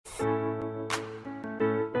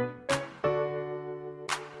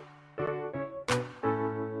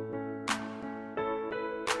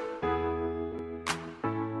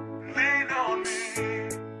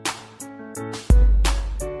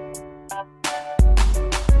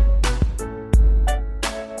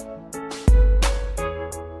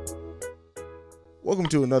Welcome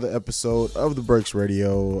to another episode of the B.R.E.A.K.S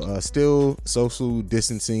Radio. Still social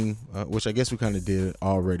distancing, which I guess we kind of did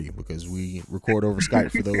already because we record over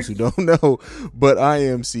Skype for those who don't know. But I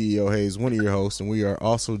am CEO Hayes, one of your hosts, and we are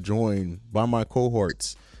also joined by my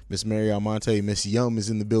cohorts. Miss Mary Almonte, Miss Yum is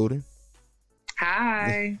in the building.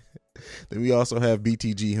 Hi. Then we also have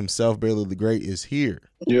BTG himself, Baylor the Great, is here.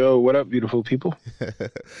 Yo, what up, beautiful people?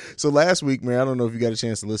 So last week, man, I don't know if you got a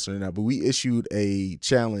chance to listen or not, but we issued a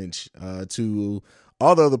challenge to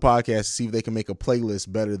all the other podcasts to see if they can make a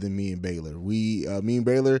playlist better than me and Baylor. Me and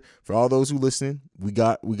Baylor, for all those who listen, we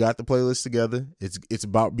got the playlist together. It's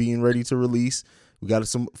about being ready to release. We got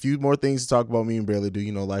a few more things to talk about. Me and Baylor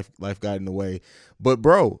do, life got in the way. But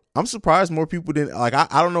bro, I'm surprised more people didn't like.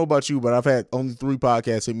 I don't know about you, but I've had only 3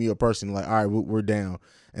 podcasts hit me up personally. Like, all right, we're down,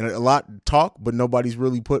 and a lot talk, but nobody's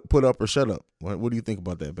really put up or shut up. What do you think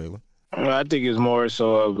about that, Baylor? I think it's more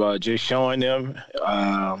so of just showing them,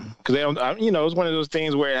 because they don't. It's one of those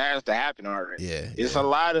things where it has to happen already. Yeah, it's a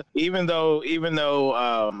lot of even though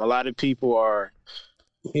a lot of people are.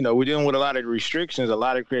 We're dealing with a lot of restrictions. A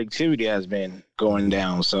lot of creativity has been going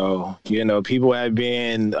down. So, people have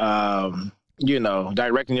been,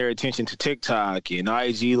 directing their attention to TikTok and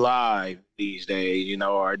IG Live these days,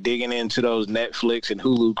 are digging into those Netflix and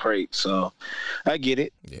Hulu crates. So I get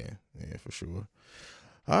it. Yeah, for sure.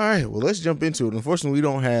 All right, well, let's jump into it. Unfortunately, we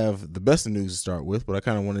don't have the best of news to start with, but I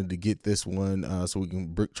kind of wanted to get this one so we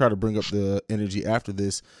can try to bring up the energy after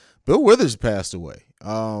this. Bill Withers passed away.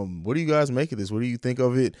 What do you guys make of this? What do you think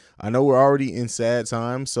of it? I know we're already in sad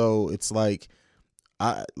times, so it's like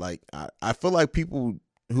I feel like people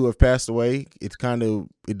who have passed away, it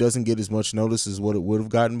doesn't get as much notice as what it would have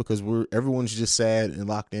gotten because everyone's just sad and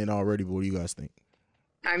locked in already. But what do you guys think?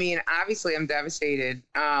 I mean, obviously I'm devastated,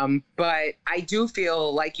 but I do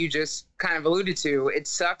feel like you just kind of alluded to, it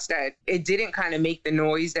sucks that it didn't kind of make the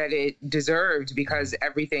noise that it deserved because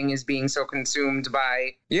everything is being so consumed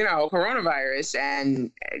by, coronavirus.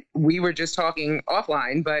 And we were just talking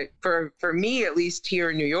offline, but for me, at least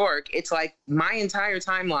here in New York, it's like my entire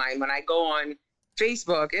timeline when I go on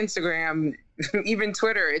Facebook, Instagram, even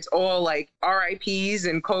Twitter, it's all like RIPs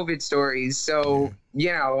and COVID stories. So,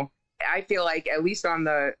 I feel like at least on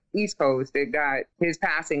the East Coast, his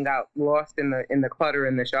passing got lost in the clutter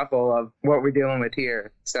and the shuffle of what we're dealing with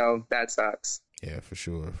here. So that sucks. Yeah, for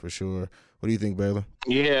sure. What do you think, Baylor?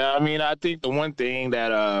 Yeah, I mean, I think the one thing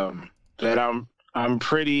that I'm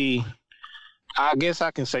pretty, I guess I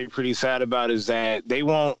can say pretty sad about is that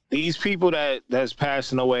these people that's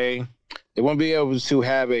passing away, they won't be able to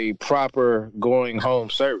have a proper going home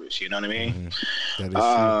service. You know what I mean? Mm-hmm.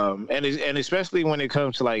 That is true. And especially when it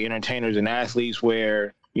comes to like entertainers and athletes,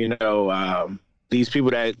 where these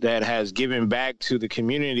people that has given back to the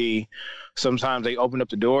community, sometimes they open up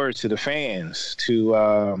the door to the fans to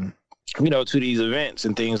to these events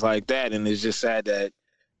and things like that. And it's just sad that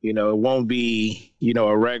it won't be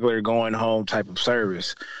a regular going home type of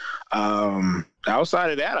service. Outside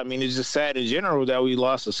of that, I mean, it's just sad in general that we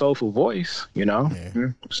lost a soulful voice, Yeah.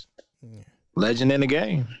 Legend in the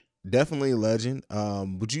game. Definitely a legend.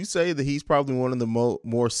 Would you say that he's probably one of the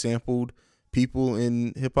more sampled people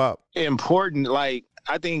in hip hop? Important, like,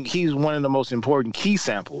 I think he's one of the most important key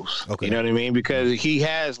samples. Okay. You know what I mean? Because he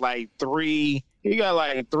has he got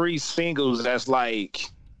like 3 singles that's like,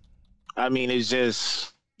 I mean, it's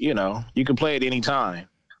just, you can play it anytime.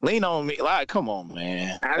 Lean on me, like, come on,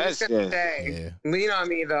 man. Lean on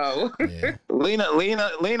me though. Yeah. lean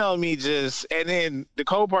on me, and then the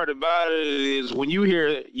cool part about it is when you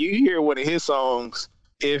hear one of his songs,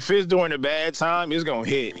 if it's during a bad time, it's gonna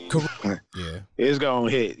hit. Yeah, it's gonna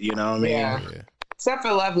hit. You know what I mean? Yeah. Except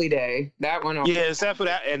for Lovely Day, that one. Yeah, except for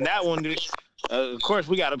that, and that one. Of course,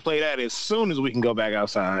 we got to play that as soon as we can go back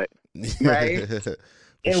outside. Right.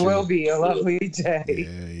 It will be a lovely day.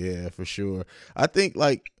 Yeah, for sure. I think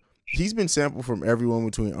he's been sampled from everyone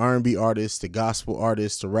between R&B artists to gospel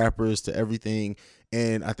artists to rappers to everything.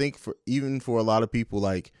 And I think for a lot of people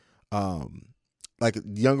like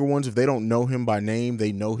younger ones, if they don't know him by name,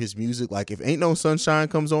 they know his music. Like if Ain't No Sunshine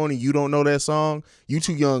comes on and you don't know that song, you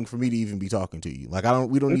too young for me to even be talking to you. Like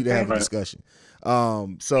we don't need to have a discussion.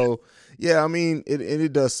 So yeah, I mean,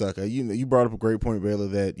 it does suck. You brought up a great point, Baylor,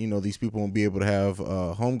 that, these people won't be able to have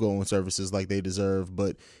homegoing services like they deserve,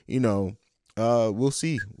 but we'll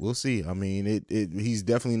see. I mean, he's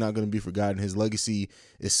definitely not going to be forgotten. His legacy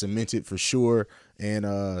is cemented for sure. And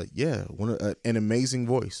an amazing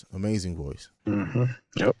voice. Mm-hmm.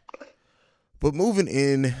 Yep. But moving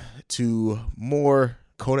in to more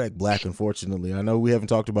Kodak Black, unfortunately. I know we haven't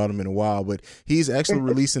talked about him in a while, but he's actually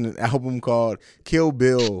releasing an album called Kill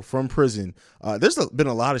Bill from Prison. There's been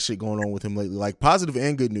a lot of shit going on with him lately, like positive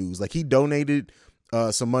and good news. Like he donated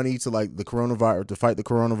some money to like the coronavirus to fight the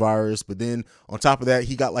coronavirus, but then on top of that,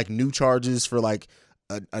 he got like new charges for like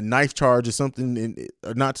a knife charge or something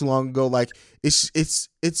not too long ago. Like it's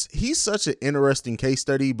he's such an interesting case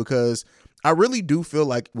study because I really do feel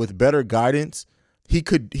like with better guidance, he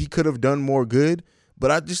could have done more good. But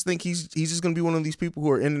I just think he's just gonna be one of these people who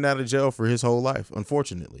are in and out of jail for his whole life,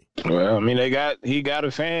 unfortunately. Well, I mean, he got a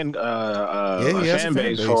fan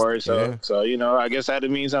base for it, so I guess that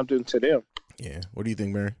means something to them. Yeah. What do you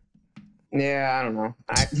think, Mary? Yeah, I don't know.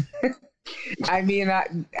 I mean,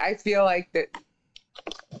 I feel like that.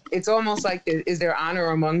 It's almost like is there honor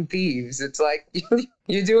among thieves? It's like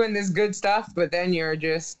you're doing this good stuff, but then you're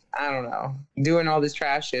just, I don't know, doing all this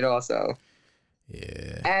trash shit also.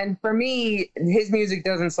 Yeah. And for me, his music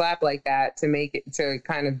doesn't slap like that to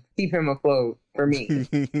kind of keep him afloat for me.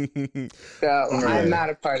 So I'm not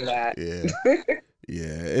a part of that. Yeah.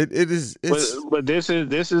 Yeah. It is. But this is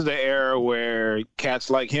the era where cats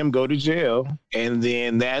like him go to jail, and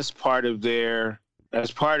then that's part of their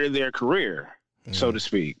career, so to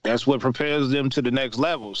speak. That's what propels them to the next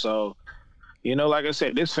level. So, like I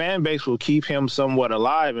said, this fan base will keep him somewhat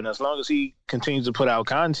alive, and as long as he continues to put out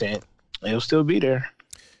content, he'll still be there.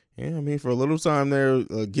 Yeah, I mean, for a little time there,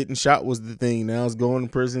 getting shot was the thing. Now it's going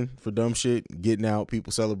to prison for dumb shit, getting out.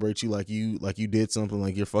 People celebrate you like you did something,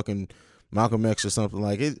 like you're fucking Malcolm X or something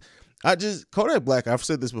like it. Kodak Black, I've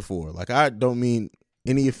said this before. Like, I don't mean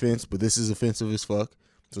any offense, but this is offensive as fuck.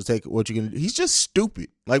 So take what you can. He's just stupid.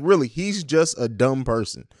 Like, really, he's just a dumb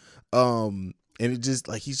person. And it just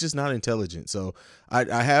like he's just not intelligent. So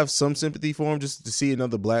I have some sympathy for him, just to see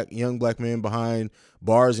another young black man behind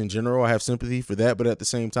bars in general. I have sympathy for that, but at the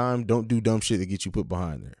same time, don't do dumb shit that gets you put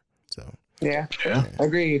behind there. So yeah.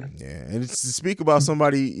 Agreed. Yeah, and it's to speak about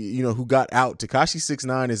somebody who got out. Tekashi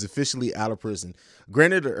 6ix9ine is officially out of prison.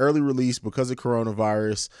 Granted, an early release because of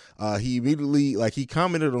coronavirus. He immediately he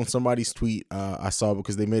commented on somebody's tweet I saw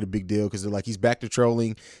because they made a big deal because they're like he's back to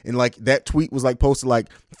trolling, and like that tweet was like posted like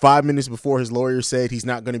 5 minutes before his lawyer said he's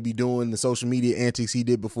not going to be doing the social media antics he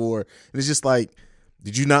did before, and it's just like,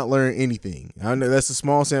 did you not learn anything? I know that's a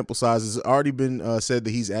small sample size. It's already been said that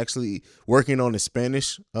he's actually working on a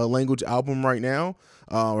Spanish language album right now,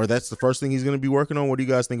 or that's the first thing he's going to be working on. What do you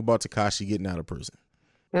guys think about Tekashi getting out of prison?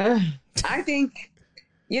 I think,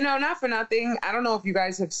 not for nothing. I don't know if you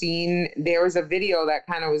guys have seen, there was a video that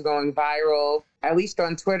kind of was going viral, at least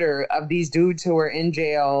on Twitter, of these dudes who were in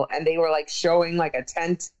jail, and they were like showing like a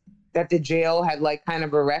tent that the jail had like kind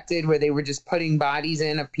of erected where they were just putting bodies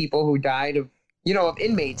in of people who died of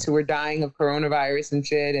inmates who were dying of coronavirus and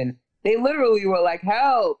shit. And they literally were like,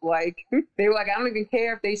 help. Like, they were like, I don't even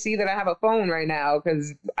care if they see that I have a phone right now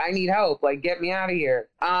because I need help. Like, get me out of here.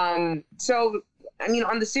 So, I mean,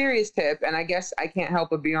 on the serious tip, and I guess I can't help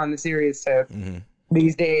but be on the serious tip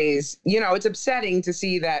these days, it's upsetting to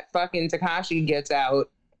see that fucking Tekashi gets out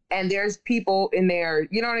and there's people in there,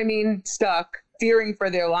 stuck, fearing for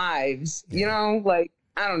their lives, like,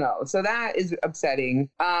 I don't know. So that is upsetting.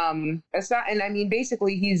 And I mean,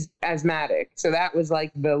 basically he's asthmatic. So that was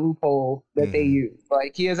like the loophole that they used.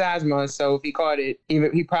 Like, he has asthma, so if he caught it,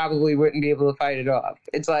 he probably wouldn't be able to fight it off.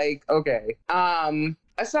 It's like, okay.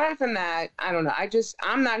 Aside from that, I don't know.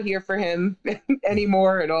 I'm not here for him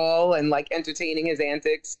anymore at all and like entertaining his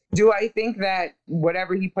antics. Do I think that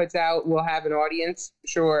whatever he puts out will have an audience?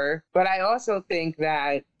 Sure. But I also think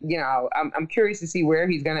that, I'm curious to see where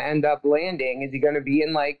he's going to end up landing. Is he going to be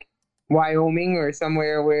in like Wyoming or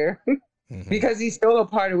somewhere where, because he's still a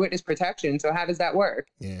part of witness protection. So how does that work?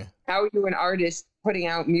 Yeah. How are you an artist putting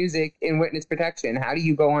out music in witness protection? How do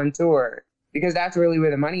you go on tour? Because that's really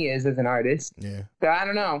where the money is as an artist. Yeah. So I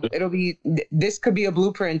don't know. This could be a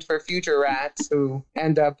blueprint for future rats who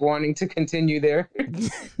end up wanting to continue their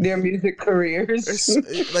music careers.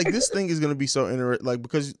 Like, this thing is going to be so interesting. Like,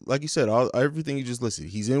 because like you said, everything you just listed,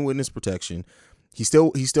 he's in witness protection. He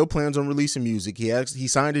still plans on releasing music. He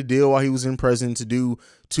signed a deal while he was in prison to do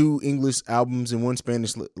 2 English albums and 1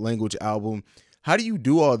 Spanish language album. How do you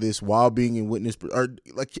do all this while being in witness?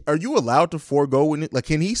 Are you allowed to forego witness? Like,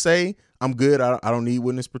 can he say, I'm good, I don't need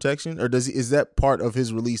witness protection? Or is that part of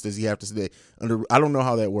his release? Does he have to stay under? I don't know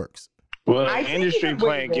how that works. Well, industry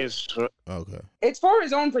plan gets okay. It's for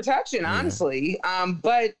his own protection, honestly.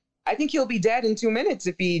 But I think he'll be dead in 2 minutes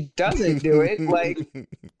if he doesn't do it. Like,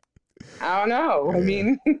 I don't know. Yeah. I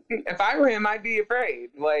mean, if I were him, I'd be afraid.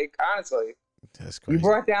 Like, honestly, that's crazy. You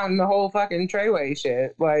brought down the whole fucking Treyway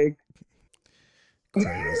shit. Like.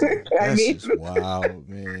 That's just wild,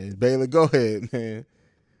 man. Baylor, go ahead, man.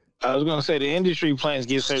 I was gonna say the industry plans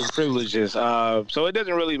get certain privileges, so it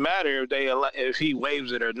doesn't really matter if he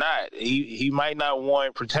waives it or not. He might not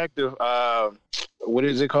want protective. What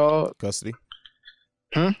is it called? Custody.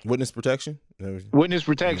 Witness protection? Witness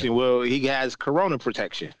protection. Well, he has corona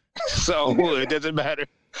protection. So it doesn't matter.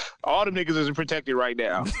 All the niggas isn't protected right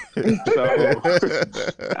now. So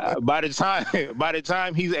by the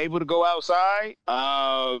time he's able to go outside,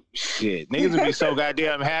 shit, niggas would be so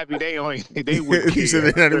goddamn happy they wouldn't care. He said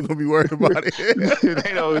they're not even gonna be worried about it.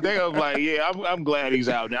 they don't like, yeah, I'm glad he's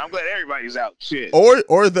out now. I'm glad everybody's out. Shit.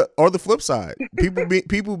 Or the flip side.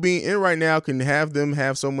 People being in right now can have them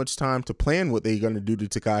have so much time to plan what they're gonna do to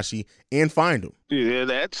Tekashi and find him. Yeah,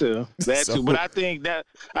 that too. Too. But I think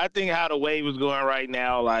how the wave is going right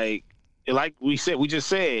now, like we just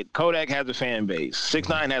said, Kodak has a fan base.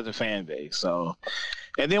 6ix9ine has a fan base. So,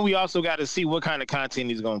 and then we also got to see what kind of content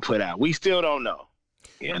he's going to put out. We still don't know,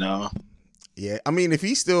 you know? Yeah. I mean, if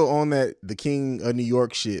he's still on the King of New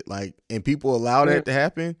York shit, like, and people allow that to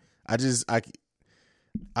happen,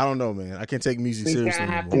 I don't know, man. I can't take music seriously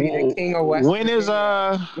anymore. Have to be the king of West when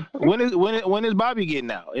is Bobby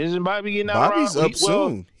getting out? Isn't Bobby getting out? Bobby's up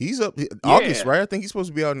soon. He's up August, right? I think he's supposed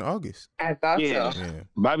to be out in August. I thought so. Yeah.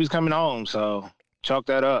 Bobby's coming home, so chalk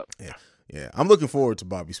that up. Yeah. I'm looking forward to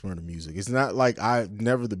Bobby Smurda music. It's not like I'm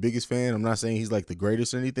never the biggest fan. I'm not saying he's like the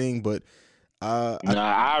greatest or anything, but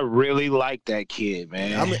I really like that kid,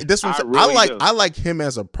 man. I mean, this one I like him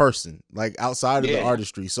as a person, like outside of the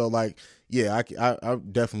artistry. So like, yeah, I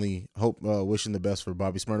definitely hope wishing the best for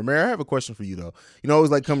Bobby Smurda. Mary, I have a question for you though. You know, I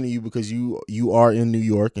always like coming to you because you are in New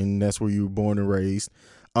York and that's where you were born and raised.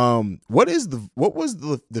 What was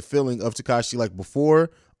the feeling of Tekashi like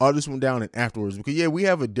before all this went down and afterwards? Because we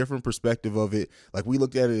have a different perspective of it. Like we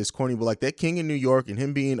looked at it as corny, but like that king in New York and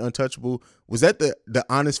him being untouchable, was that the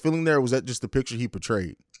honest feeling there, or was that just the picture he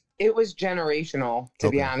portrayed? It was generational,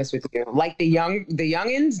 to be honest with you. Like the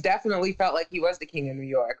youngins definitely felt like he was the king of New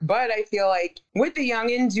York. But I feel like with the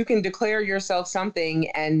youngins, you can declare yourself something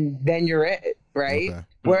and then you're it, right? Okay.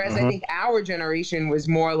 Whereas I think our generation was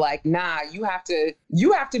more like, nah, you have to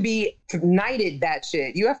be knighted that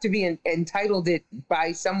shit. You have to be entitled it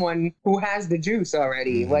by someone who has the juice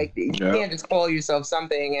already. Like you can't just call yourself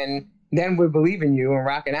something and then we're believing you and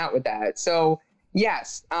rocking out with that. So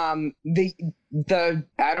yes, the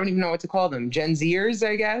I don't even know what to call them, Gen Zers,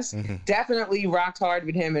 I guess, definitely rocked hard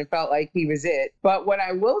with him and felt like he was it. But what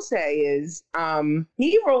I will say is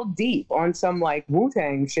he rolled deep on some like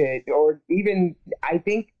Wu-Tang shit, or even I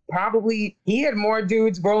think probably he had more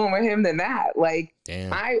dudes rolling with him than that. Like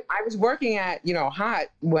I was working at Hot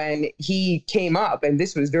when he came up, and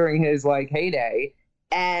this was during his like heyday.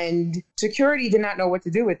 And security did not know what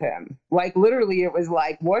to do with him. Like literally, it was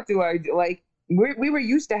like, what do I do? Like we were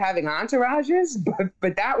used to having entourages,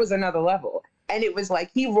 but that was another level. And it was like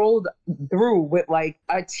he rolled through with like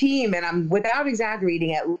a team, and I'm without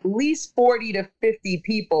exaggerating, at least 40 to 50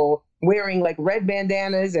 people wearing like red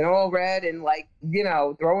bandanas and all red and like,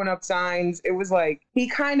 throwing up signs. It was like he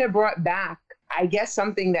kind of brought back, I guess,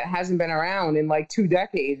 something that hasn't been around in like 2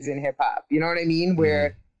 decades in hip hop. You know what I mean?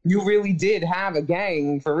 Where you really did have a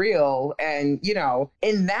gang for real. And,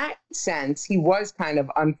 in that sense, he was kind of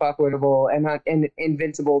unfuckwittable and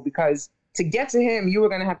invincible, because to get to him, you were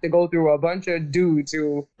going to have to go through a bunch of dudes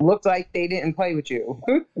who looked like they didn't play with you.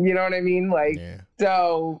 You know what I mean? Like,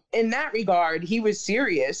 so in that regard, he was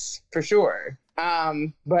serious for sure.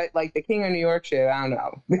 But like the King of New York shit, I don't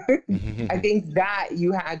know. I think that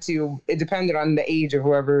it depended on the age of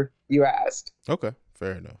whoever you asked. Okay.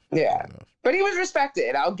 Fair enough. Yeah. Fair enough. But he was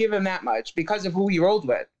respected. I'll give him that much because of who he rolled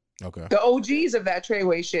with. Okay. The OGs of that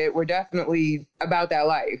Treyway shit were definitely about that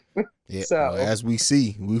life. Yeah. So as we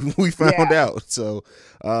see, we found out. So,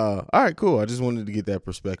 all right, cool. I just wanted to get that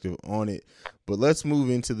perspective on it. But let's move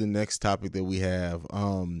into the next topic that we have.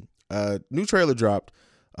 New trailer dropped.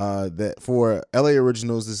 That for LA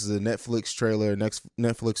Originals. This is a Netflix trailer,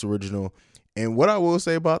 Netflix original. And what I will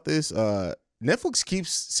say about this, Netflix keeps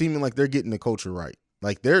seeming like they're getting the culture right.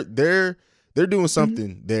 Like they're doing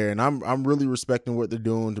something there, and I'm really respecting what they're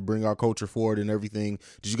doing to bring our culture forward and everything.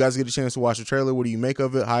 Did you guys get a chance to watch the trailer? What do you make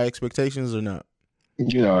of it? High expectations or not?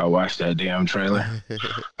 I watched that damn trailer.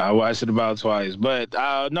 I watched it about twice, but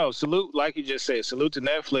no, salute, like you just said, salute to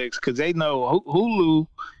Netflix, because they know Hulu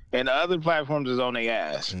and the other platforms is on their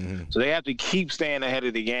ass, so they have to keep staying ahead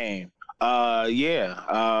of the game. What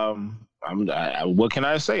can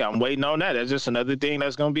I say? I'm waiting on that. That's just another thing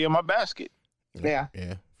that's going to be in my basket. Yeah,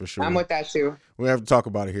 for sure. I'm with that too. We have to talk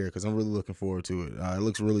about it here because I'm really looking forward to it. It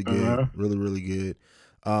looks really good, really, really good.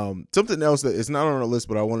 Something else that it's not on our list,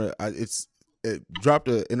 but it dropped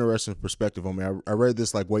an interesting perspective on me. I read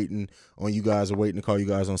this like waiting on you guys or waiting to call you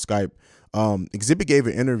guys on Skype. Exhibit gave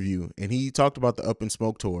an interview and he talked about the Up in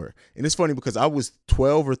Smoke tour, and it's funny because I was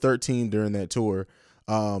 12 or 13 during that tour.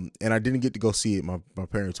 And I didn't get to go see it. My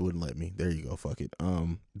parents wouldn't let me. There you go. Fuck it.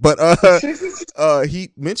 But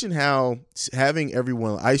he mentioned how having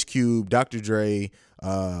everyone, Ice Cube, Dr. Dre,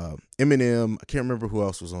 Eminem, I can't remember who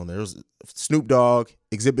else was on there. It was Snoop Dogg,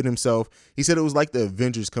 Exhibit himself. He said it was like the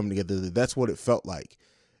Avengers coming together. That's what it felt like.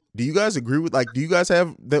 Do you guys agree with, do you guys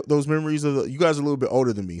have those memories of you guys are a little bit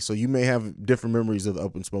older than me, so you may have different memories of the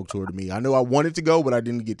Up in Smoke tour to me. I know I wanted to go, but I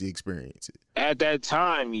didn't get to experience it. At that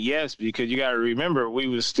time, yes, because you got to remember, we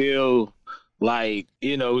was still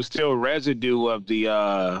still residue of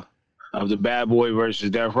the Bad Boy versus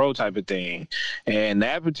Death Row type of thing. And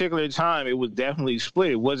that particular time, it was definitely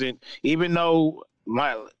split. It wasn't, even though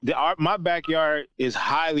my backyard is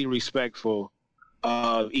highly respectful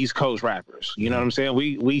of East Coast rappers. You know what I'm saying?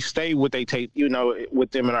 We stay with they tape,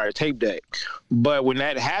 with them in our tape deck. But when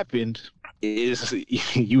that happened,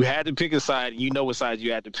 you had to pick a side, and what side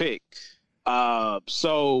you had to pick. And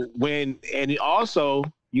also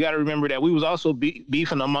you got to remember that we was also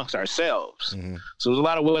beefing amongst ourselves. Mm-hmm. So there's a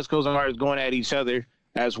lot of West Coast artists going at each other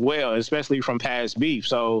as well, especially from past beef.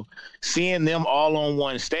 So seeing them all on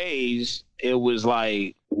one stage, it was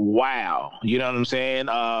like, wow. You know what I'm saying?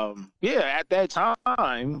 At that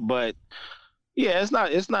time, but yeah, it's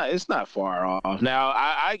not far off. Now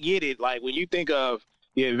I get it. Like when you think of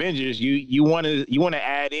the Avengers, you want to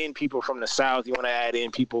add in people from the South, you want to add in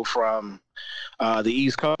people from the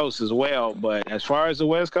East Coast as well. But as far as the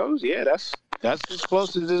West Coast, yeah, that's as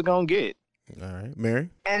close as it's gonna get. All right, Mary.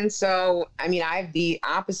 And so, I have the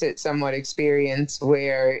opposite somewhat experience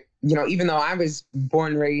where, even though I was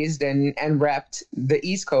born, raised, and repped the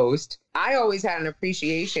East Coast, I always had an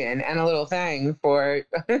appreciation and a little thing for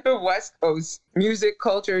West Coast music,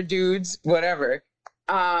 culture, dudes, whatever.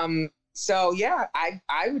 So yeah,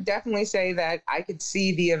 I would definitely say that I could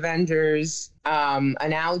see the Avengers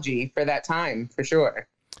analogy for that time for sure.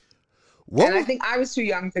 And I think I was too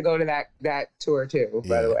young to go to that tour too,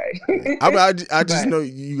 by the way. I just know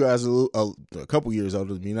you guys are a couple years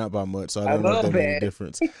older than me, not by much, so I don't know if that made a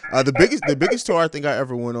difference. The biggest tour I think I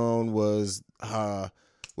ever went on was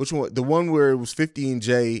which one? The one where it was 50 and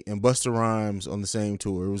J and Busta Rhymes on the same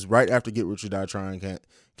tour. It was right after Get Rich or Die Trying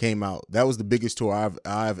came out. That was the biggest tour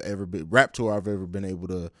I've ever been, rap tour I've ever been able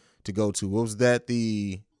to go to. What was that?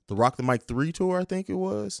 The Rock the Mic 3 tour, I think it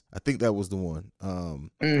was. I think that was the one.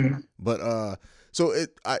 But so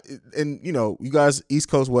you guys, East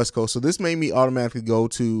Coast, West Coast. So this made me automatically go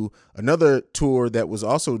to another tour that was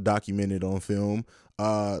also documented on film,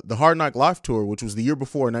 the Hard Knock Life tour, which was the year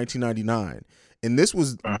before, 1999. And this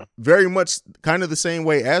was very much kind of the same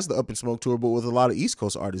way as the Up in Smoke tour, but with a lot of East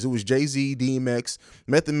Coast artists. It was Jay-Z, DMX,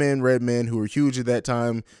 Method Man, Redman, who were huge at that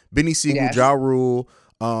time, Benny Siegel, yes. Ja Rule,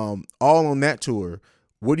 all on that tour.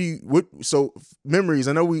 So memories,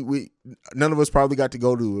 I know we none of us probably got to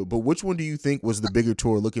go to it, but which one do you think was the bigger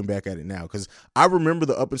tour looking back at it now? Because I remember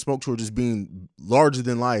the Up in Smoke tour just being larger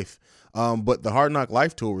than life, but the Hard Knock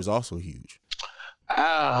Life tour was also huge.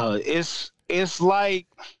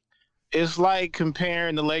 It's like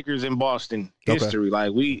comparing the Lakers in Boston history. Okay.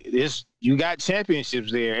 Like you got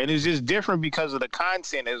championships there, and it's just different because of the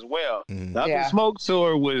content as well. Mm-hmm. The Up in Smoke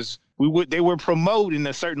tour they were promoting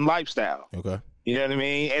a certain lifestyle. Okay. You know what I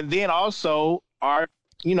mean? And then also our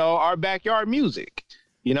backyard music.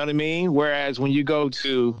 You know what I mean? Whereas when you go with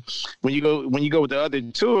the other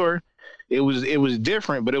tour, it was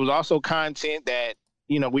different, but it was also content that,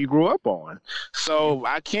 we grew up on. So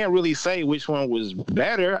I can't really say which one was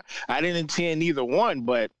better. I didn't attend either one,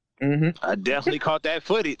 but I definitely caught that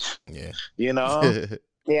footage. Yeah.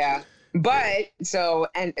 Yeah. But so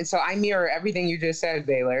I mirror everything you just said,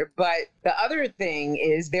 Baylor. But the other thing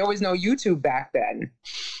is there was no YouTube back then.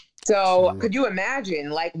 So could you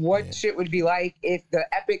imagine what shit would be like if the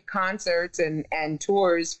epic concerts and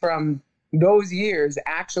tours from those years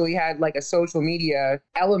actually had a social media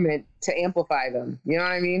element to amplify them? You know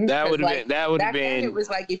what I mean? That would have been. It was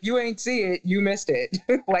if you ain't see it, you missed it.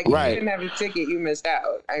 If you didn't have a ticket, you missed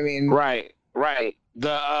out. I mean, right.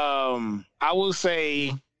 The I will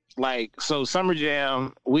say. So Summer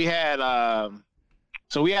Jam, we had a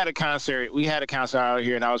concert out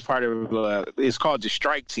here, and I was part of it's called the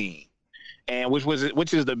Strike Team, and which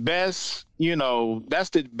is the best, that's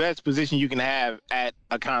the best position you can have at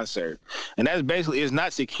a concert. And that's basically, it's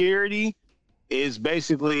not security, it's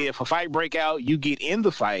basically if a fight break out, you get in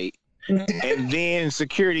the fight and then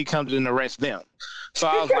security comes and arrests them. So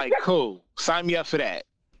I was like, cool, sign me up for that.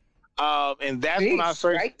 And that's when I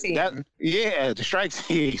first, the strike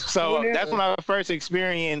team. So that's when I first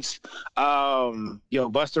experienced,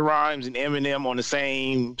 Busta Rhymes and Eminem on the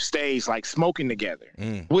same stage, smoking together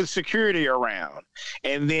with security around.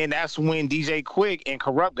 And then that's when DJ Quick and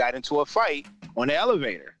Corrupt got into a fight on the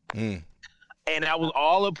elevator. Mm. And that was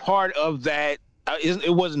all a part of that.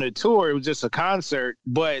 It wasn't a tour, it was just a concert,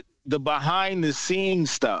 but the behind the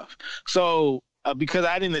scenes stuff. So because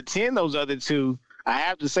I didn't attend those other two, I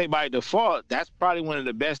have to say by default, that's probably one of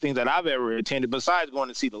the best things that I've ever attended besides going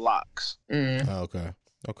to see the Locks. Okay.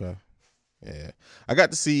 Yeah, I got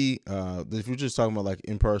to see. If we're just talking about like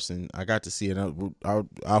in person, I got to see it.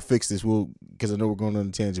 I'll fix this. Because I know we're going on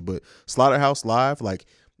a tangent, but Slaughterhouse Live, like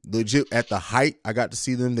legit at the height, I got to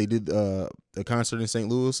see them. They did a concert in St.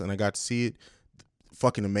 Louis, and I got to see it.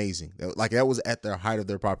 Fucking amazing. That was at their height of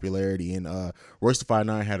their popularity. And Royce da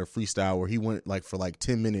 5'9" had a freestyle where he went like for like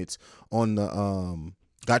 10 minutes on the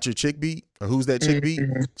Got Your Chick beat or Who's That Chick beat.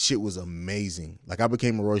 Shit was amazing. Like I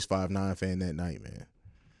became a Royce 5'9" fan that night, man.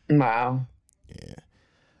 Wow. Yeah.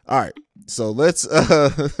 All right. So let's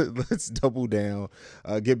double down,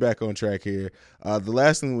 get back on track here. The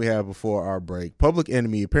last thing we have before our break, Public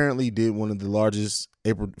Enemy apparently did one of the largest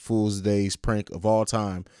April Fool's Days prank of all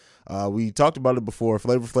time. We talked about it before.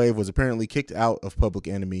 Flavor Flav was apparently kicked out of Public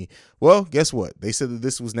Enemy. Well, guess what? They said that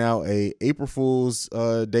this was now a April Fool's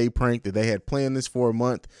Day prank, that they had planned this for a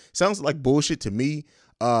month. Sounds like bullshit to me.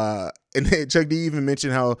 And then Chuck D even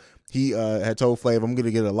mentioned how he had told Flav, I'm going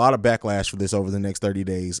to get a lot of backlash for this over the next 30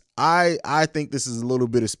 days. I think this is a little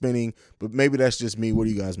bit of spinning, but maybe that's just me. What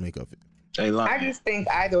do you guys make of it? I just think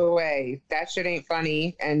either way, that shit ain't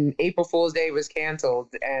funny. And April Fool's Day was canceled,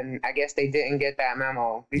 and I guess they didn't get that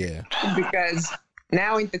memo. Yeah. Because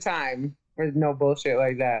now ain't the time for no bullshit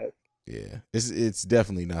like that. Yeah, it's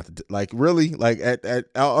definitely not really like at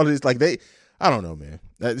all this like they. I don't know, man.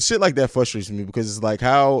 That shit like that frustrates me because it's like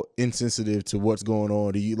how insensitive to what's going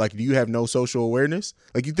on. Do you have no social awareness?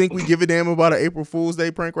 Like you think we give a damn about an April Fool's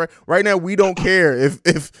Day prank right now? We don't care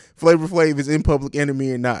if Flavor Flav is in Public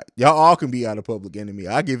Enemy or not. Y'all all can be out of Public Enemy.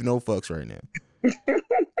 I give no fucks right now.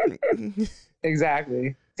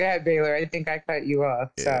 Exactly. Go ahead, Baylor. I think I cut you off.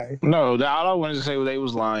 Yeah. Sorry. No, all I wanted to say was they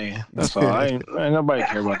was lying. That's all. Ain't nobody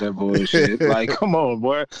care about that bullshit. Like, come on,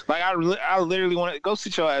 boy. Like, I literally want to go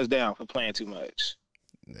sit your ass down for playing too much.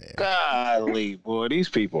 Yeah. Golly, boy, these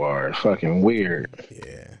people are fucking weird.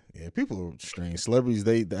 Yeah, people are strange. Celebrities,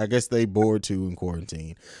 I guess they bored too in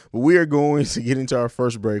quarantine. But we are going to get into our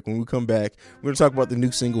first break. When we come back, we're going to talk about the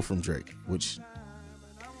new single from Drake, which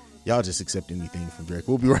y'all just accept anything from Drake.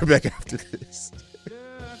 We'll be right back after this.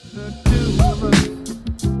 The two of us,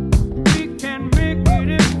 we can make it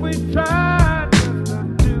if we try. Just the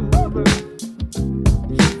two of us.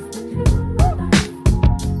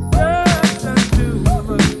 Just the two of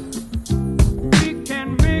us, we can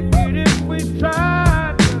make it if we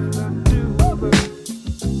try. Just the two of us.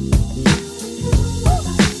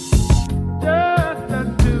 Just the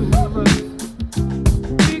two of us,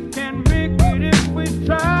 we can make it if we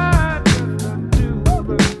try. Just the two of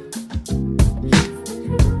us.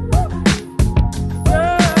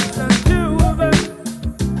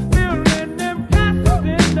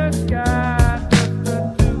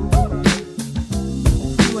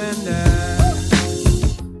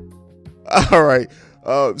 All right.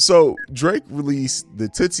 So Drake released the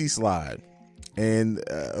Tootsie Slide and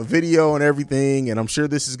a video and everything, and I'm sure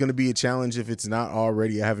this is going to be a challenge if it's not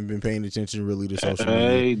already. I haven't been paying attention really to social media.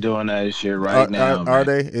 They doing that shit right now. Are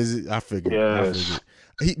they? Is it? I figured. Yes.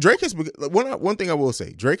 Drake has one thing I will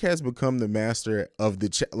say. Drake has become the master of the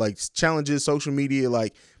challenges, social media.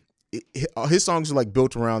 Like his songs are like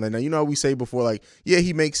built around that. Now you know how we say before, like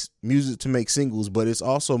he makes music to make singles, but it's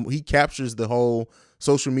also he captures the whole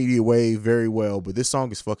social media wave very well. But this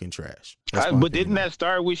song is fucking trash. But didn't that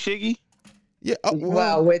start with Shiggy? Yeah.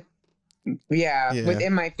 Well, with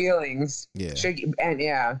In My Feelings. Yeah. Shiggy,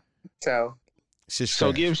 and so.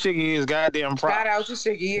 So give Shiggy his goddamn props. Shout out to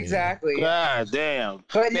Shiggy, exactly. God damn.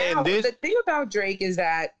 But now, the thing about Drake is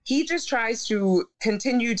that he just tries to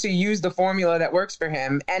continue to use the formula that works for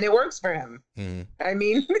him, and it works for him. Mm-hmm. I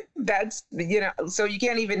mean, that's, so you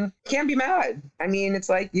can't be mad. I mean, it's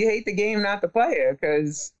like you hate the game, not the player.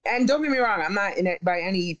 And don't get me wrong, I'm not in it by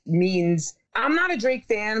any means. I'm not a Drake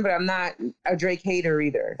fan, but I'm not a Drake hater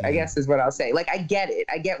either, I guess is what I'll say. Like, I get it.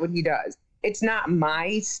 I get what he does. It's not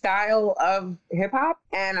my style of hip hop,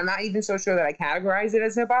 and I'm not even so sure that I categorize it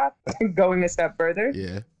as hip hop. Going a step further,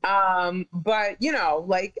 yeah. But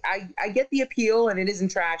I get the appeal, and it isn't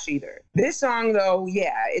trash either. This song, though,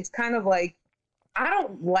 it's kind of like I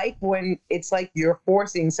don't like when it's like you're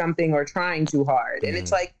forcing something or trying too hard, and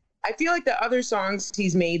it's like I feel like the other songs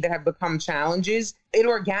he's made that have become challenges, it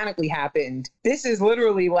organically happened. This is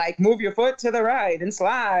literally like move your foot to the right and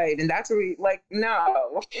slide, and that's what we like.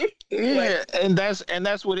 No, yeah, and that's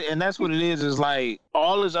what it is. Is like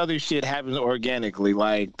all this other shit happens organically,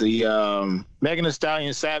 like the Megan Thee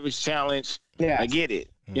Stallion Savage challenge. Yeah. I get it.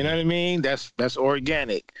 You know what I mean? That's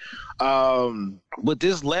organic. But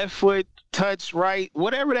this left foot touch right,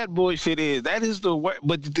 whatever that bullshit is, that is the word.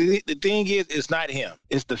 But the thing is, it's not him.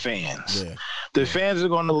 It's the fans. Yeah. The fans are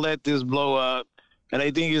going to let this blow up, and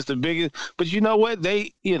they think it's the biggest. But you know what?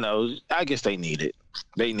 They, I guess they need it.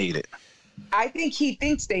 They need it. I think he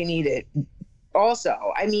thinks they need it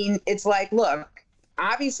also. I mean, it's like, look,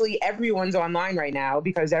 obviously everyone's online right now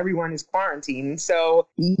because everyone is quarantined. So,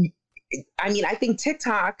 I mean, I think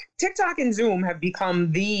TikTok and Zoom have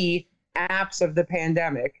become the apps of the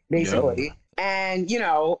pandemic, basically. Yeah. And,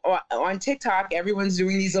 on TikTok, everyone's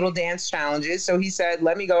doing these little dance challenges. So he said,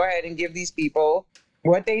 let me go ahead and give these people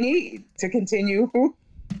what they need to continue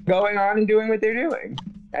going on and doing what they're doing.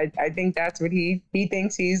 I think that's what he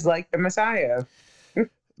thinks he's like the Messiah.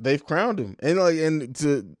 They've crowned him, and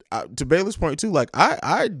to Baylor's point too. Like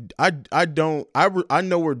I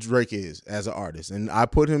know where Drake is as an artist, and I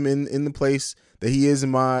put him in the place that he is in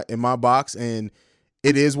my box, and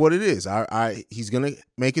it is what it is. He's gonna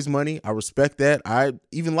make his money. I respect that. I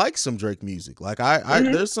even like some Drake music. Like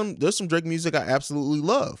there's some Drake music I absolutely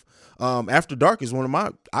love. After Dark is one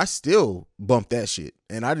of I still bump that shit,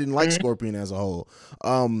 and I didn't like Scorpion as a whole.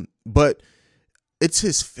 But it's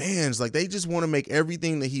his fans. Like, they just want to make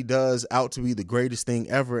everything that he does out to be the greatest thing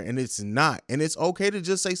ever, and it's not. And it's okay to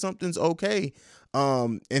just say something's okay.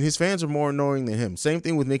 And his fans are more annoying than him. Same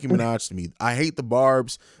thing with Nicki Minaj to me. I hate the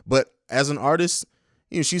barbs, but as an artist,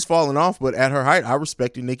 she's fallen off. But at her height, I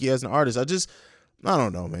respected Nicki as an artist. I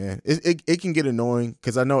don't know, man. It can get annoying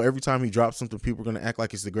because I know every time he drops something, people are going to act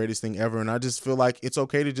like it's the greatest thing ever. And I just feel like it's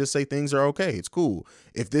okay to just say things are okay. It's cool.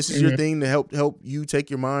 If this is your thing to help you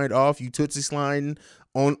take your mind off, you Tootsie sliding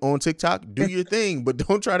on TikTok, do your thing. But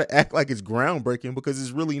don't try to act like it's groundbreaking because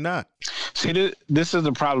it's really not. See, this is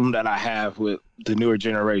the problem that I have with the newer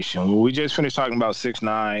generation. When we just finished talking about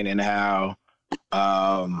 6ix9ine and how,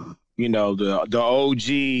 the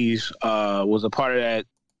OGs was a part of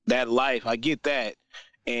that life. I get that.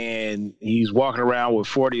 And he's walking around with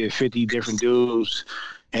 40 or 50 different dudes.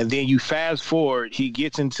 And then you fast forward, he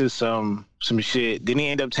gets into some shit. Then he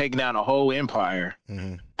end up taking down a whole empire.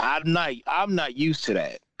 Mm-hmm. I'm not used to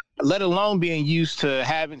that. Let alone being used to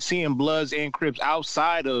seeing Bloods and Crips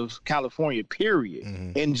outside of California, period.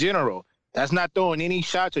 Mm-hmm. In general. That's not throwing any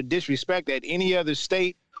shots or disrespect at any other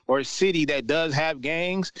state or city that does have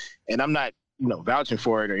gangs. And I'm not, vouching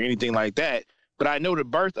for it or anything like that. But I know the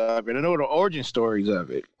birth of it. I know the origin stories of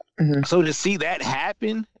it. Mm-hmm. So to see that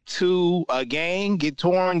happen to a gang, get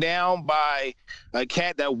torn down by a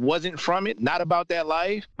cat that wasn't from it, not about that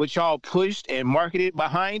life, but y'all pushed and marketed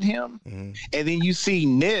behind him. Mm-hmm. And then you see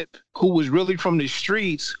Nip, who was really from the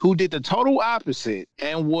streets, who did the total opposite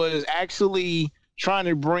and was actually trying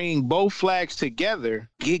to bring both flags together,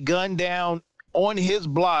 get gunned down on his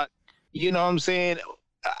block. You know what I'm saying?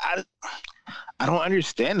 I don't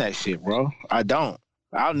understand that shit, bro. I don't.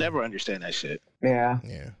 I'll never understand that shit. Yeah.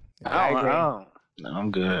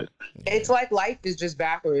 I'm good. It's like life is just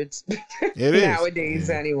backwards. It is. Nowadays,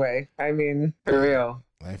 anyway. I mean, for real.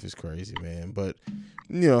 Life is crazy, man. But,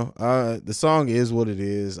 the song is what it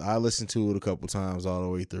is. I listened to it a couple times all the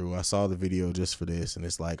way through. I saw the video just for this, and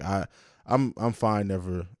it's like, I'm fine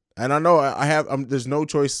never. And I know there's no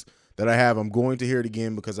choice that I have. I'm going to hear it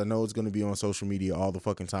again because I know it's going to be on social media all the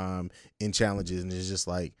fucking time in challenges. And it's just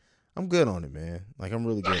like, I'm good on it, man. Like, I'm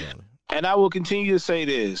really good on it. And I will continue to say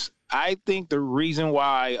this. I think the reason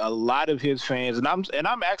why a lot of his fans, and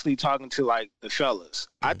I'm actually talking to like the fellas,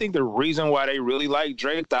 I think the reason why they really like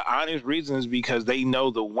Drake, the honest reason, is because they know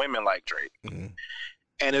the women like Drake. Mm-hmm.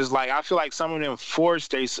 And it's like, I feel like some of them force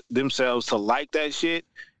themselves to like that shit,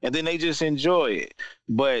 and then they just enjoy it.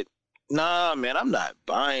 But nah, man, I'm not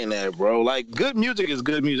buying that, bro. Like, good music is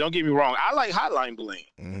good music. Don't get me wrong. I like Hotline Bling.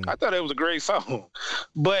 Mm-hmm. I thought it was a great song.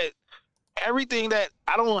 But everything that,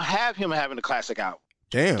 I don't have him having a classic album.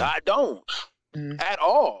 Damn. I don't. At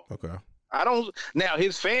all. Okay. I don't. Now,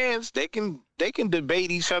 his fans, they can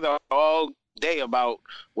debate each other all day about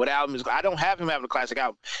what album is. I don't have him having a classic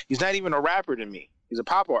album. He's not even a rapper to me. He's a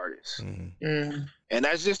pop artist. Mm-hmm. Mm. And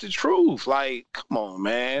that's just the truth. Like, come on,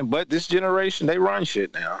 man. But this generation, they run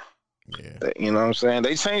shit now. Yeah. You know what I'm saying?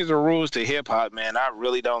 They changed the rules to hip hop, man. I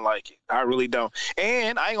really don't like it. I really don't.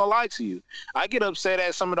 And I ain't gonna lie to you. I get upset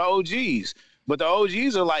at some of the OGs, but the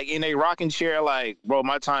OGs are like in a rocking chair, like, bro,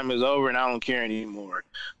 my time is over and I don't care anymore.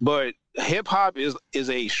 But hip hop is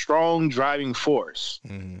a strong driving force.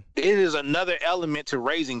 Mm-hmm. It is another element to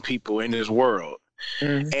raising people in this world.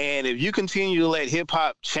 Mm-hmm. And if you continue to let hip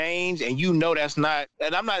hop change, and that's not,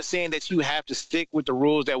 and I'm not saying that you have to stick with the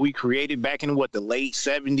rules that we created back in the late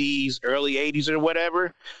 70s, early 80s or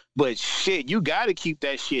whatever, but shit, you got to keep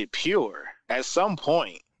that shit pure. at some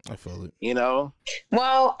point. I feel it. You know?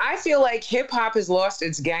 Well, I feel like hip hop has lost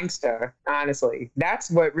its gangster, honestly. That's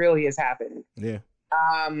what really has happened. Yeah.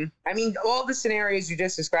 I mean, all the scenarios you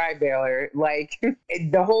just described, Baylor, like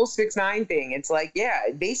the whole 6ix9ine thing, it's like, yeah,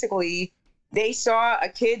 basically they saw a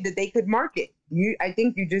kid that they could market. I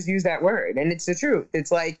think you just used that word, and it's the truth. It's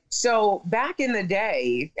like, so back in the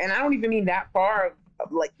day, and I don't even mean that far,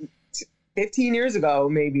 like 15 years ago,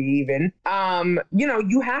 maybe even, you know,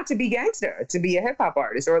 you had to be gangster to be a hip hop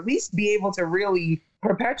artist, or at least be able to really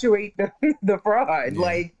perpetuate the fraud. Yeah.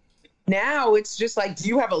 Like now it's just like, do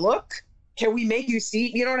you have a look? Can we make you see?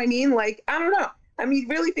 You know what I mean? Like, I don't know. I mean,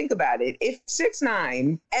 really think about it. If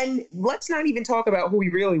 6ix9ine, and let's not even talk about who he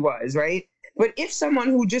really was, right? But if someone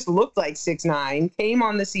who just looked like 6ix9ine came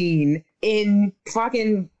on the scene in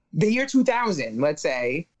fucking the year 2000, let's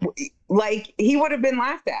say, like he would have been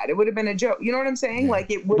laughed at. It would have been a joke. You know what I'm saying? Yeah.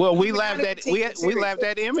 Like it would. Well, we laughed at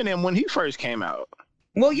Eminem when he first came out.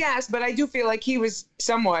 Well, yes, but I do feel like he was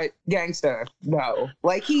somewhat gangster, though.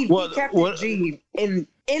 Like he kept it G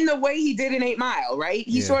in the way he did in 8 Mile, right?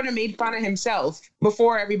 He sort of made fun of himself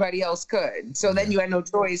before everybody else could. So then you had no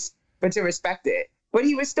choice but to respect it. But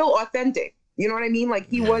he was still authentic. You know what I mean? Like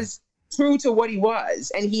he was true to what he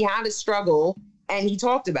was, and he had a struggle, and he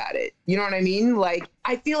talked about it. You know what I mean? Like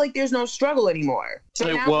I feel like there's no struggle anymore.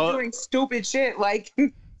 So now we're doing stupid shit like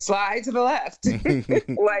slide to the left.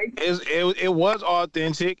 Like it was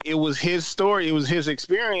authentic. It was his story. It was his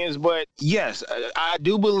experience. But yes, I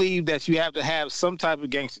do believe that you have to have some type of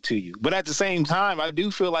gangster to you. But at the same time, I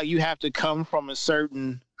do feel like you have to come from a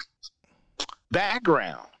certain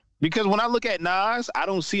background. Because when I look at Nas, I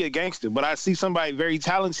don't see a gangster, but I see somebody very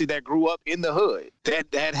talented that grew up in the hood,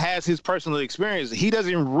 that has his personal experience. He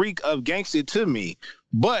doesn't reek of gangster to me,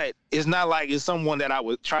 but it's not like it's someone that I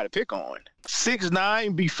would try to pick on.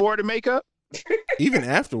 6ix9ine before the makeup? Even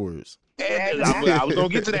afterwards. And I was going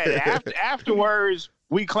to get to that. Afterwards,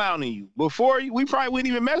 we clowning you. Before, we probably wouldn't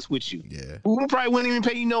even mess with you. Yeah. We probably wouldn't even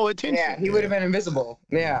pay you no attention. Yeah, he would have been invisible.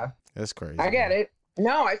 Yeah. That's crazy. I get it.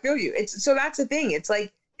 No, I feel you. So that's the thing. It's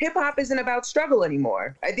like, hip hop isn't about struggle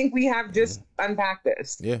anymore. I think we have just unpacked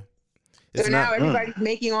this. Yeah. So now everybody's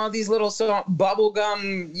making all these little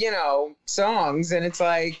bubblegum, you know, songs, and it's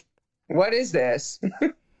like, what is this?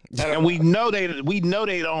 And we know they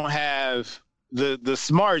don't have the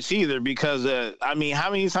smarts either, because I mean, how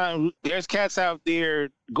many times there's cats out there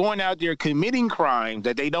going out there committing crimes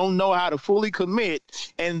that they don't know how to fully commit,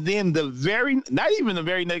 and then not even the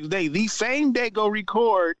very next day, the same day go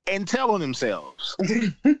record and tell on themselves.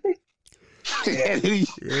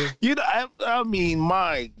 You know, I mean,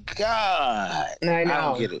 my God. I know. I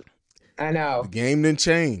don't get it. I know. The game didn't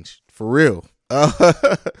change for real.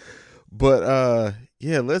 But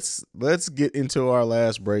yeah, let's get into our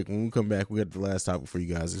last break. When we come back, we got the last topic for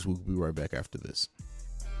you guys this week. We'll be right back after this.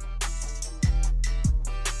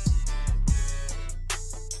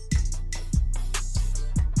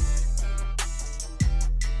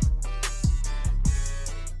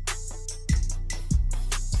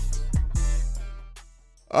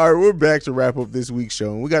 All right, we're back to wrap up this week's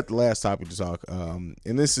show, and we got the last topic to talk. And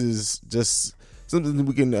this is just something that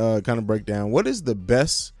we can kind of break down. What is the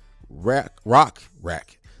best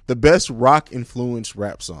the best rock influenced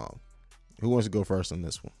rap song? Who wants to go first on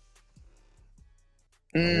this one?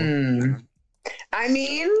 I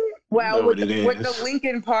mean, well, would the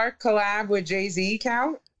Linkin Park collab with Jay-Z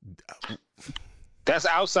count? That's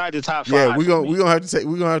outside the top 5. Yeah, we're gonna have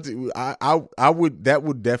to. I would. That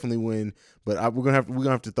would definitely win. But we're gonna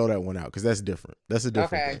have to throw that one out because that's different. That's a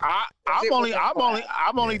different. Okay. Thing.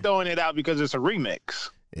 I'm only throwing it out because it's a remix.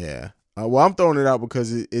 Yeah. Well, I'm throwing it out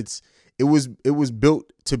because it was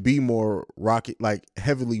built to be more rock, like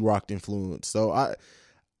heavily rock influenced. So I'm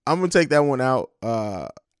gonna take that one out.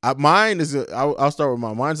 Mine is I'll start with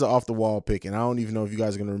mine. Mine's an off the wall pick, and I don't even know if you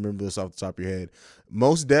guys are gonna remember this off the top of your head.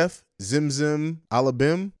 Mos Def, Zim Zim,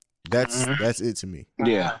 Alabim. That's it to me.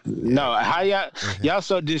 Yeah. No, how y'all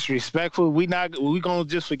so disrespectful. We gonna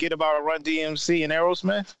just forget about Run DMC and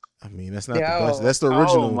Aerosmith? I mean, that's not the best. That's the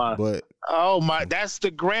original, but that's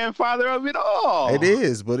the grandfather of it all. It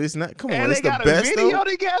is, but it's not. Come on, and it's they got the best a video though?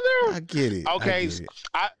 together. I get it. Okay,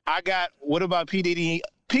 I got. What about P Diddy,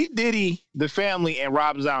 the family, and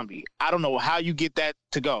Rob Zombie? I don't know how you get that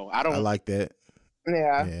to go. I like that.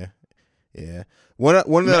 Yeah. Another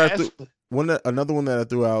one that I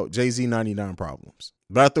threw out, Jay-Z 99 Problems.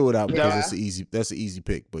 But I threw it out because that's an easy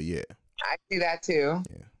pick, but yeah. I see that too.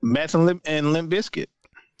 Yeah. Meth and Limp Bizkit.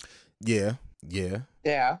 Yeah.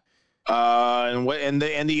 And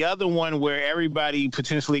the other one where everybody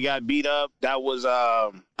potentially got beat up, that was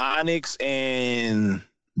Onyx and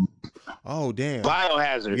Oh damn.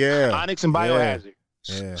 Biohazard. Yeah. Onyx and Yeah. Biohazard.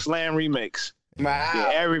 Yeah. Slam remix. Wow.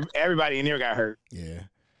 Yeah, everybody in there got hurt. Yeah.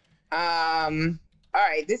 All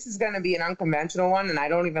right, this is gonna be an unconventional one, and I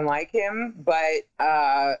don't even like him,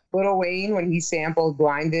 but Lil Wayne when he sampled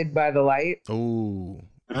 "Blinded by the Light." Oh.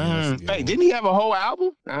 Hey, didn't he have a whole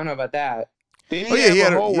album? I don't know about that. Didn't he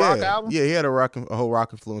have a whole rock album? Yeah, he had a whole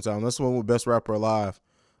rock influence album. That's the one with Best Rapper Alive.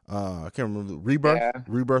 I can't remember. Rebirth. Yeah.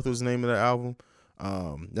 Rebirth was the name of that album.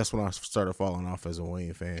 That's when I started falling off as a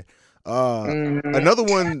Wayne fan. Another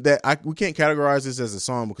one that we can't categorize this as a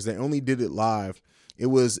song because they only did it live. It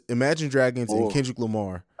was Imagine Dragons and Kendrick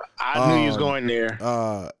Lamar. I knew he was going there.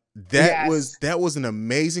 That was an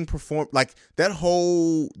amazing performance. Like the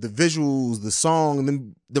visuals, the song,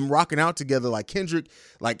 and them rocking out together. Like Kendrick,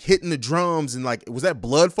 like hitting the drums and like was that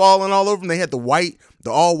blood falling all over them? They had the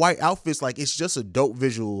all white outfits. Like it's just a dope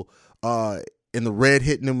visual. And the red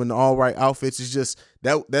hitting them in the all white outfits. It's just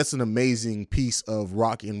that's an amazing piece of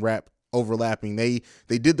rock and rap overlapping. They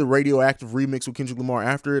did the Radioactive remix with Kendrick Lamar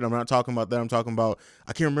after it. I'm not talking about that. I'm talking about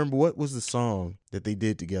I can't remember what was the song that they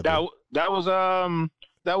did together. That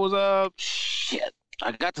was shit.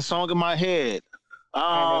 I got the song in my head.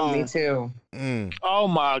 Me too. Oh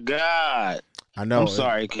my God. I know. I'm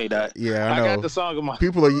sorry, K-Dot. Yeah, I know. I got the song in my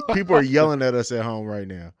people are yelling at us at home right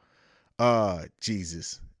now.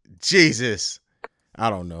 Jesus. I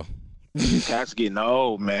don't know. Cat's getting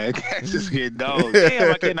old, man. Cat's just getting old.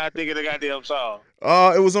 Damn, I cannot think of the goddamn song.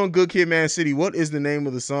 It was on Good Kid, Mad City. What is the name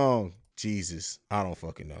of the song? Jesus, I don't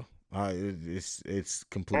fucking know. It's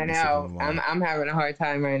completely. I know. I'm having a hard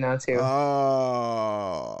time right now too.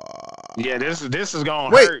 Yeah, this is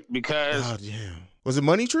gonna hurt because. Oh damn! Was it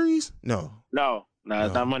Money Trees? No,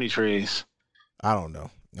 it's not Money Trees. I don't know.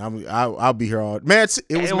 I'll be here all Mad City.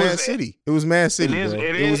 It was Mad City. It was Mad City.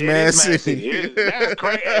 It was Mad City. That's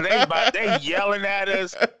crazy. They yelling at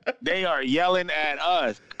us. They are yelling at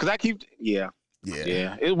us because I keep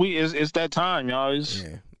It's that time, y'all.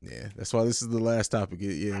 Yeah. That's why this is the last topic.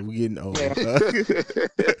 Yeah, we getting old. Did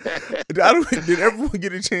everyone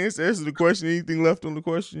get a chance to answer the question? Anything left on the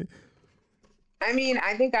question? I mean,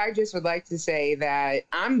 I think I just would like to say that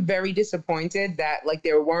I'm very disappointed that like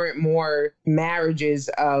there weren't more marriages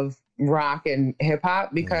of rock and hip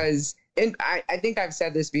hop because I think I've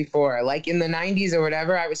said this before, like in the 90s or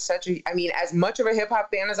whatever, I was as much of a hip hop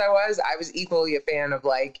fan as I was equally a fan of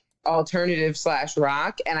like alternative /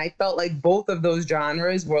 rock. And I felt like both of those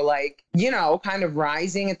genres were like, kind of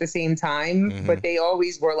rising at the same time, but they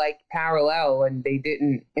always were like parallel and they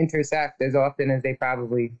didn't intersect as often as they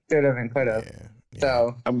probably should have and could have. Yeah.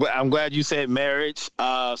 So I'm glad you said marriage.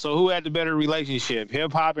 So who had the better relationship,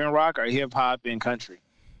 hip hop and rock or hip hop and country?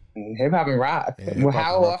 Hip hop and rock. Yeah, well,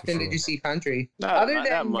 how often did you see country? Other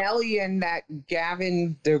than Nelly and that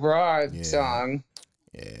Gavin DeGraw song.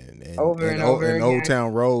 Yeah, and over and over and again. Old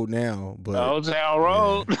Town Road now, but Old Town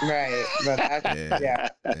Road, right? But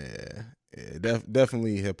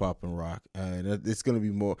definitely hip hop and rock. It's gonna be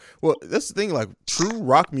more. Well, that's the thing. Like true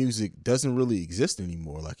rock music doesn't really exist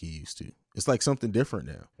anymore like it used to. It's like something different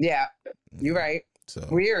now. Yeah, you're right. So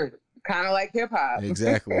weird, kind of like hip hop.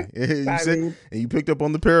 Exactly. And you picked up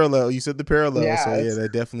on the parallel. You said the parallel. Yeah, so yeah,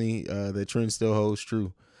 that definitely that trend still holds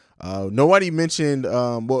true. Nobody mentioned.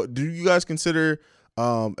 Well, do you guys consider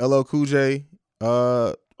LL Cool J?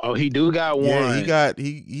 He do got one. Yeah,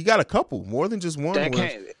 he got a couple, more than just one.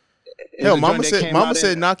 Hell, Mama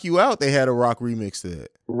said "Knock You Out." They had a rock remix to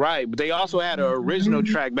that. Right, but they also had an original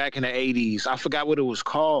track back in the 80s. I forgot what it was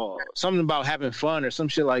called. Something about having fun or some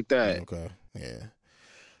shit like that. Okay, yeah.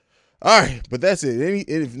 All right, but that's it.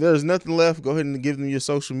 If there's nothing left, go ahead and give them your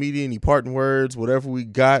social media, any parting words, whatever we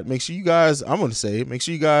got. Make sure you guys, make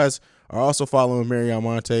sure you guys are also following Mary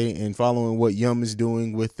Almonte and following what Yum is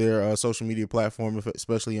doing with their social media platform,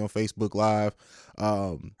 especially on Facebook Live.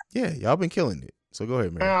 Y'all been killing it. So go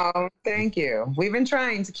ahead, Mary. Oh, thank you. We've been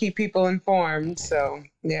trying to keep people informed. So,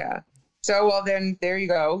 yeah. So, well, then there you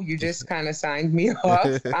go. You just kind of signed me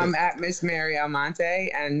off. I'm at Miss Mary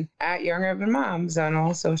Almonte and at Young Urban Moms on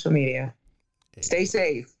all social media. Stay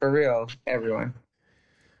safe, for real, everyone.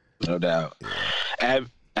 No doubt.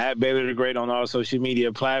 At Baylor the Great on all social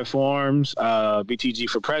media platforms. BTG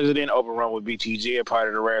for President, Open Run with BTG, a part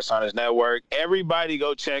of the Rare Science Network. Everybody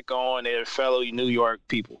go check on their fellow New York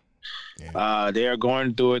people. They are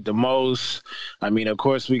going through it the most. I mean, of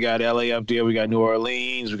course, we got LA up there. We got New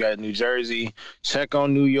Orleans. We got New Jersey. Check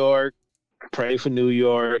on New York. Pray for New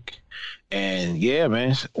York. And yeah,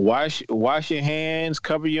 man, wash your hands,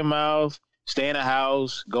 cover your mouth, stay in the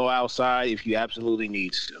house, go outside if you absolutely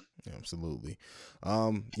need to. Absolutely.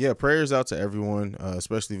 Prayers out to everyone,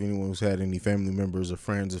 especially if anyone who's had any family members or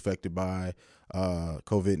friends affected by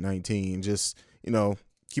COVID-19. Just,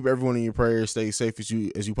 keep everyone in your prayers. Stay safe as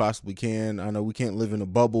you possibly can. I know we can't live in a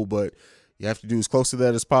bubble, but you have to do as close to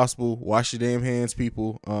that as possible. Wash your damn hands,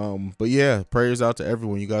 people. But yeah, prayers out to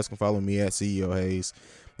everyone. You guys can follow me at CEO Hayes,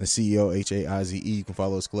 the CEO HAIZE. You can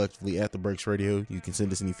follow us collectively at The B.R.E.K.S Radio. You can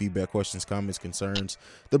send us any feedback, questions, comments, concerns.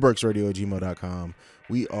 TheB.R.E.K.S Radio@gmail.com.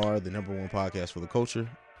 We are the #1 podcast for the culture,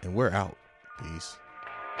 and we're out. Peace.